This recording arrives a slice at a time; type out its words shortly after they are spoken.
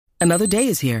Another day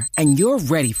is here, and you're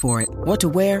ready for it. What to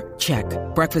wear? Check.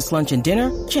 Breakfast, lunch, and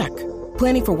dinner? Check.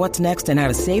 Planning for what's next and how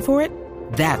to save for it?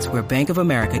 That's where Bank of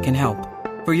America can help.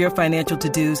 For your financial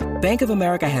to-dos, Bank of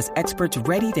America has experts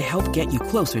ready to help get you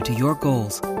closer to your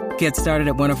goals. Get started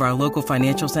at one of our local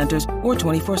financial centers or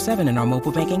 24/7 in our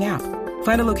mobile banking app.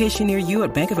 Find a location near you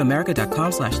at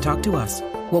bankofamerica.com/talktous.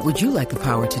 What would you like the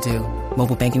power to do?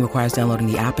 Mobile banking requires downloading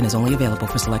the app and is only available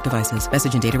for select devices.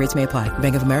 Message and data rates may apply.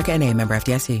 Bank of America N.A., member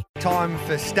FDIC. Time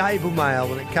for Stable Mail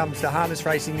when it comes to harness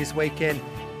racing this weekend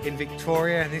in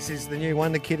Victoria. And this is the new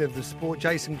wonder kid of the sport,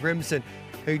 Jason Grimson,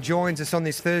 who joins us on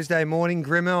this Thursday morning.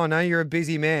 Grimmer, I know you're a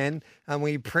busy man and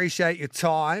we appreciate your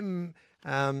time.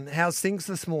 How's things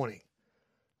this morning?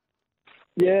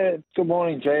 Yeah, good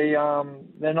morning, G.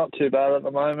 They're not too bad at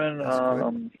the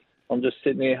moment. I'm just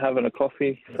sitting here having a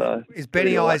coffee. So Is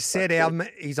Benny Eyes said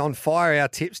he's on fire, our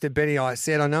tipster, Benny Eyes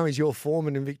said. I know he's your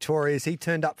foreman in Victoria. Has he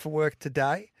turned up for work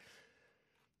today?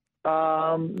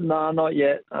 No, not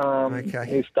yet. Okay.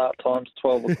 His start time's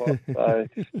 12 o'clock, so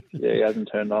yeah, he hasn't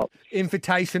turned up.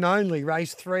 Invitation only,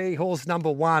 race 3, horse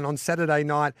number 1 on Saturday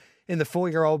night in the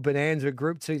 4-year-old Bonanza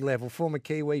Group 2 level. Former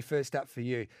Kiwi, first up for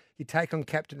you. You take on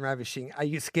Captain Ravishing. Are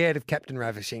you scared of Captain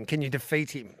Ravishing? Can you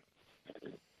defeat him?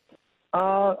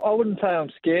 I wouldn't say I'm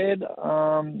scared.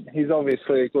 He's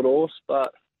obviously a good horse,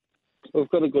 but we've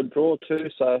got a good draw too,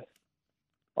 so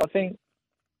I think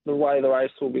the way the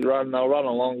race will be run, they'll run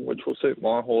along, which will suit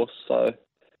my horse. So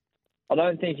I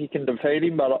don't think you can defeat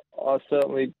him, but I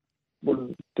certainly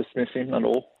wouldn't dismiss him at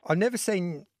all. I've never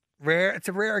seen it's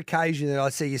a rare occasion that I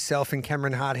see yourself and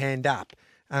Cameron Hart hand up.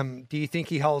 Do you think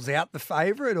he holds out the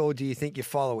favourite or do you think you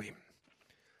follow him?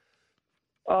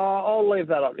 I'll leave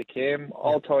that up to Cam.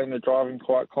 I'll tell him to drive him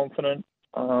quite confident.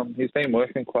 He's been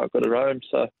working quite good at home,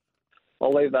 so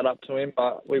I'll leave that up to him,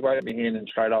 but we won't be handing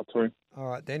straight up to him. All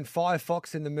right, then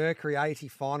Firefox in the Mercury 80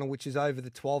 final, which is over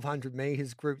the 1,200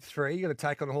 metres, Group 3. You're going to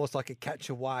take on a horse like a Catch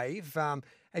a Wave. Have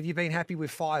you been happy with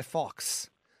Firefox?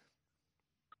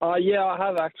 Yeah, I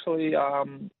have actually. I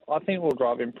think we'll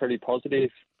drive him pretty positive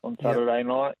on Saturday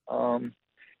night.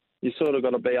 You sort of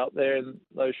got to be up there in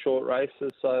those short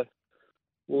races, so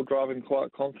we'll drive him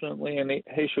quite confidently, and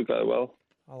he should go well.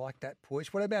 I like that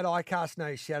push. What about iCast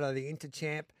No Shadow, the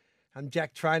Interchamp?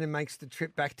 Jack Trainer makes the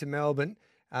trip back to Melbourne.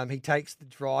 He takes the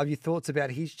drive. Your thoughts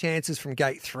about his chances from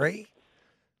Gate 3?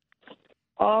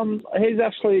 He's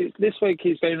actually, this week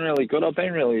he's been really good. I've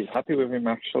been really happy with him,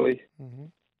 actually. Mm-hmm.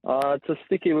 It's a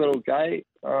sticky little gate.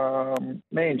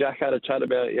 Me and Jack had a chat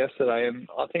about it yesterday, and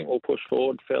I think we'll push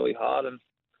forward fairly hard, and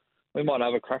we might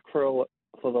have a crack for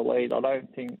the lead. I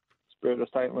don't think Spirit of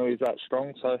St. Louis is that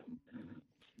strong, so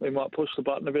we might push the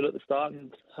button a bit at the start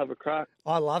and have a crack.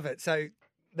 I love it. So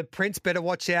the Prince better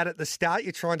watch out at the start,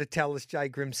 you're trying to tell us, Jay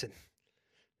Grimson.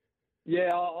 Yeah,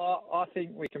 I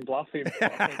think we can bluff him.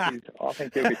 I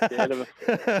think he'll be scared of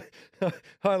us.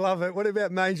 I love it. What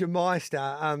about Major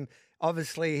Meister?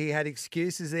 Obviously, he had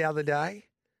excuses the other day.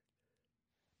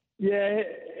 Yeah,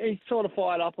 he sort of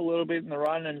fired up a little bit in the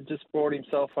run and just brought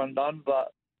himself undone.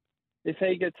 But if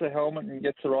he gets a helmet and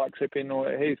gets the right trip in,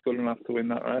 he's good enough to win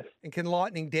that race. And can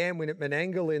Lightning Dam win at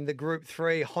Menangle in the Group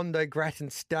 3 Hondo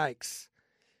Grattan Stakes?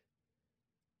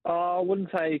 I wouldn't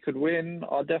say he could win.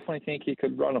 I definitely think he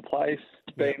could run a place,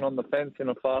 being on the fence in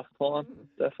a fast climb,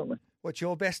 definitely. What's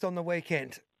your best on the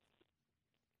weekend?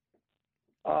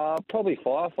 Probably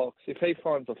Firefox. If he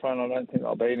finds the front, I don't think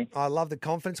I'll beat him. I love the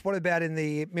confidence. What about in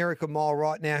the Miracle Mile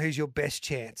right now? Who's your best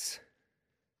chance?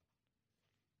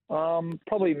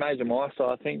 Probably Major Meister.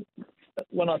 I think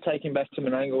when I take him back to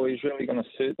Menangle, he's really going to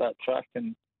suit that track,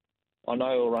 and I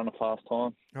know he'll run a fast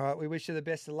time. All right, we wish you the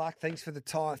best of luck. Thanks for the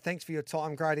time. Thanks for your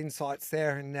time. Great insights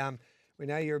there, and we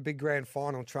know you're a big grand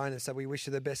final trainer, so we wish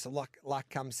you the best of luck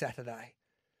come Saturday.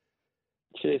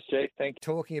 Cheers, Jake. Thank you.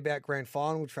 Talking about grand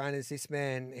final trainers, this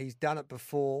man, he's done it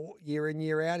before, year in,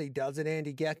 year out. He does it.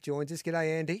 Andy Gatt joins us.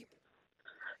 G'day, Andy.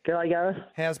 G'day, Gareth.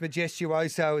 How's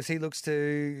Majestuoso as he looks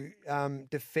to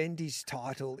defend his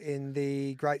title in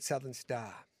the Great Southern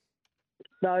Star?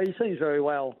 No, he seems very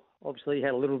well. Obviously, he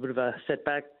had a little bit of a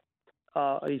setback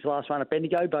his last run at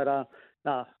Bendigo, but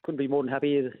couldn't be more than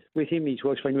happy with him. His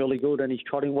work's been really good and he's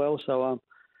trotting well, so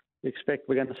we expect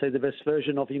we're going to see the best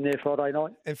version of him there Friday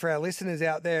night. And for our listeners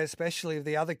out there, especially of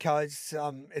the other codes,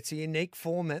 it's a unique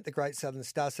format, the Great Southern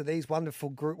Star. So these wonderful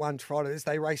Group 1 trotters,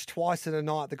 they race twice in a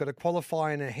night. They've got to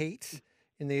qualify in a heat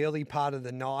in the early part of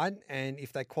the night, and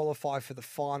if they qualify for the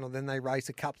final, then they race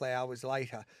a couple of hours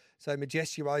later. So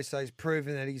Majestuoso's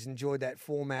proven that he's enjoyed that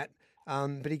format,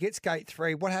 but he gets Gate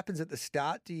 3. What happens at the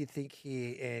start, do you think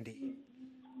here, Andy?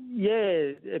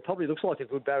 Yeah, it probably looks like a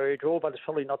good barrier draw, but it's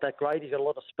probably not that great. He's got a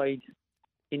lot of speed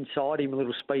inside him, a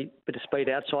little bit of speed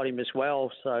outside him as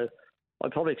well. So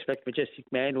I'd probably expect Majestic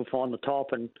Man will find the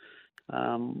top, and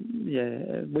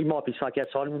we might be stuck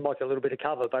outside him. We might get a little bit of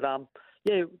cover, but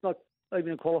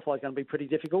even a qualify is going to be pretty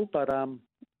difficult. But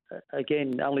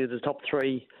again, only the top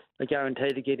three are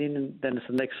guaranteed to get in, and then it's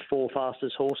the next four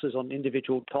fastest horses on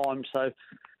individual time. So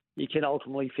you can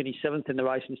ultimately finish seventh in the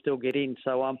race and still get in.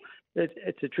 So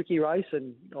it's a tricky race,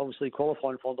 and obviously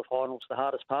qualifying for the final is the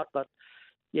hardest part. But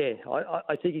yeah,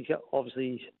 I think he's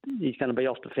going to be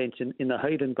off the fence in the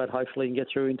heat, but hopefully he can get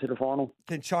through into the final.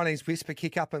 Can Chinese Whisper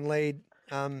kick up and lead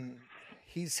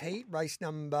his heat, race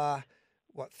number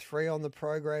 3 on the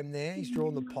program there? He's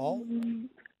drawn the pole.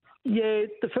 Yeah,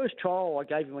 the first trial I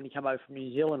gave him when he came over from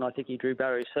New Zealand, I think he drew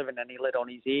barrier 7 and he led on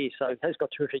his ear. So he has got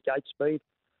terrific gate speed.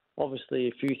 Obviously,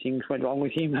 a few things went wrong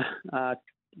with him,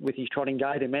 with his trotting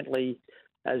gait and mentally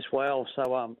as well.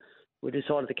 So we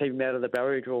decided to keep him out of the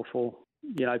barrier draw for,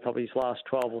 probably his last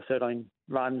 12 or 13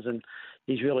 runs, and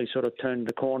he's really sort of turned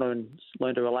the corner and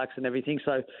learned to relax and everything.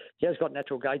 So he has got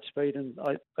natural gate speed, and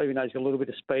even though he's got a little bit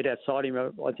of speed outside him,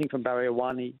 I think from barrier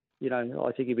 1,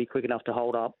 I think he'll be quick enough to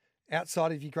hold up.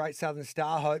 Outside of your Great Southern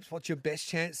Star hopes, what's your best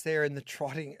chance there in the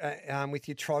trotting with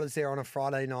your trotters there on a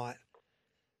Friday night?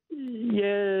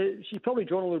 Yeah, she's probably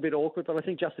drawn a little bit awkward, but I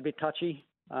think just a bit touchy.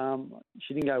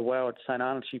 She didn't go well at St.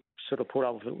 Arnold. She sort of put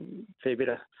up with a fair bit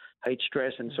of heat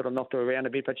stress and sort of knocked her around a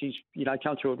bit, but she's,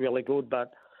 come through it really good.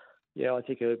 But, yeah, I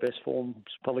think her best form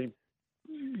is probably,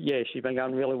 she's been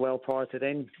going really well prior to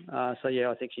then. I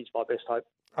think she's my best hope.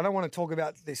 I don't want to talk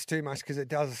about this too much because it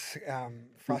does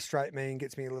frustrate me and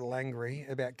gets me a little angry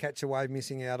about Catch a Wave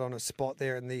missing out on a spot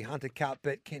there in the Hunter Cup.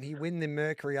 But can he win the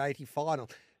Mercury 80 final?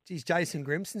 Geez, Jason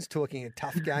Grimson's talking a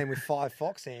tough game with 5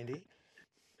 Fox, Andy.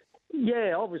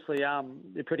 Yeah, obviously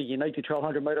they're pretty unique, the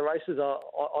 1,200-metre races.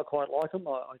 I quite like them.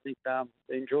 I think they're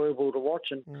enjoyable to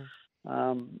watch. And,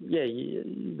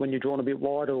 when you're drawn a bit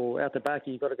wide or out the back,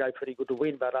 you've got to go pretty good to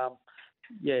win. But,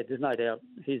 there's no doubt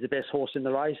he's the best horse in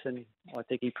the race, and I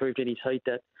think he proved in his heat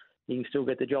that he can still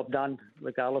get the job done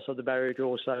regardless of the barrier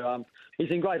draw. So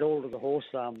he's in great order, the horse.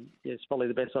 It's probably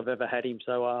the best I've ever had him,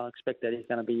 so I expect that he's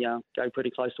going to be go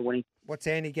pretty close to winning. What's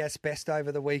Andy Gass best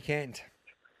over the weekend?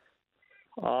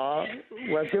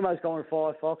 Jimmo's going with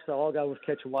 5 Fox, so I'll go with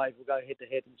Catch a Wave. We'll go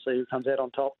head-to-head and see who comes out on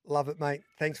top. Love it, mate.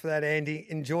 Thanks for that, Andy.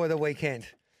 Enjoy the weekend.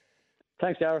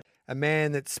 Thanks, Gareth. A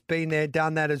man that's been there,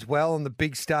 done that as well on the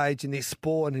big stage in this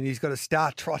sport, and he's got a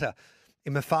star trotter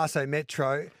in Mafaso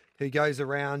Metro who goes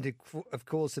around, of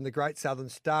course, in the Great Southern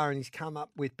Star, and he's come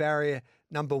up with barrier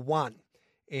number 1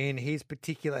 in his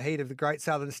particular heat of the Great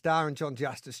Southern Star, and John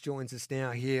Justice joins us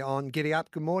now here on Giddy Up.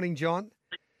 Good morning, John.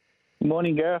 Good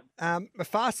morning, Gareth.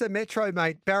 Mafaso Metro,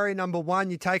 mate, barrier number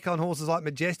 1, you take on horses like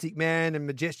Majestic Man and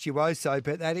Majestuoso,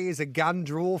 but that is a gun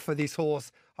draw for this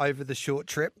horse over the short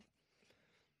trip.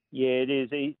 Yeah, it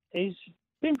is. He's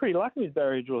been pretty lucky with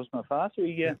barrier draws, Mafaso.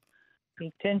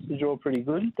 He tends to draw pretty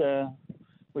good,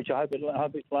 which I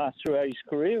hope it lasts throughout his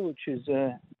career, which is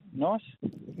nice.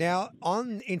 Now,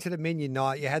 on into the Minion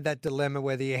night, you had that dilemma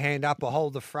whether you hand up or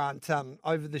hold the front.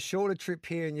 Over the shorter trip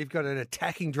here, and you've got an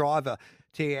attacking driver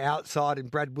to your outside in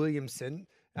Brad Williamson.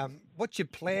 What's your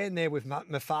plan there with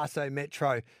Mafaso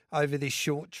Metro over this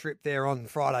short trip there on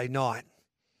Friday night?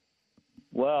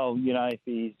 Well, if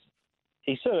he's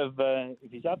sort of,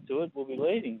 if he's up to it, we'll be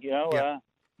leading, Yep.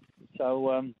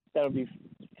 So that'll be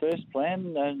first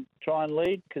plan, and try and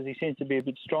lead, because he seems to be a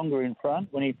bit stronger in front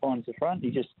when he finds the front.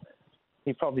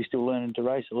 He's probably still learning to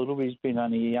race a little bit. He's been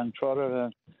only a young trotter.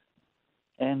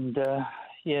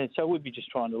 So we'd be just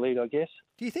trying to lead, I guess.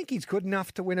 Do you think he's good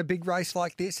enough to win a big race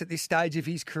like this at this stage of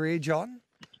his career, John?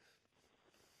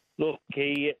 Look,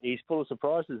 he's full of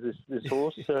surprises, this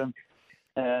horse.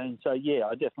 And so,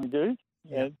 I definitely do.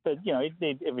 Yeah. But, he'd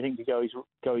need everything to go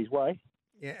his way.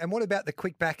 Yeah, and what about the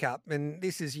quick backup? And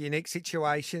this is a unique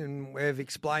situation, and we've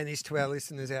explained this to our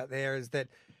listeners out there, is that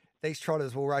these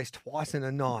trotters will race twice in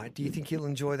a night. Do you think he'll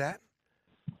enjoy that?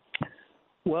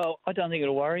 Well, I don't think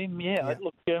it'll worry him. Yeah.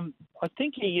 Look, I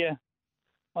think he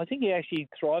actually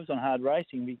thrives on hard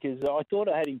racing, because I thought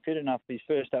I had him fit enough for his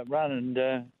first up run,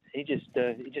 and he just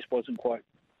wasn't quite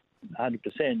 100%,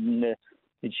 and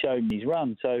it showed in his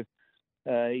run. So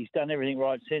he's done everything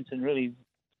right since, and really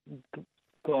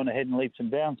gone ahead and leaps and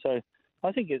bounds. So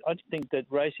I think that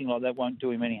racing like that won't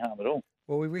do him any harm at all.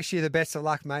 Well, we wish you the best of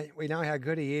luck, mate. We know how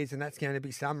good he is, and that's going to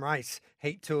be some race.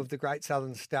 Heat 2 of the Great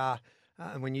Southern Star.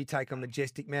 And when you take on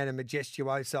Majestic Man and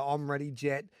Majestuoso, I'm Ready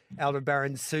Jet,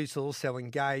 Aldebaran Susel, So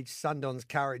Engaged, Sundon's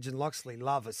Courage, and Loxley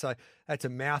Lover. So that's a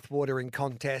mouth-watering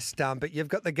contest. But you've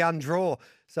got the gun draw.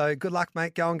 So good luck,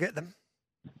 mate. Go and get them.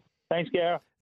 Thanks, Gareth.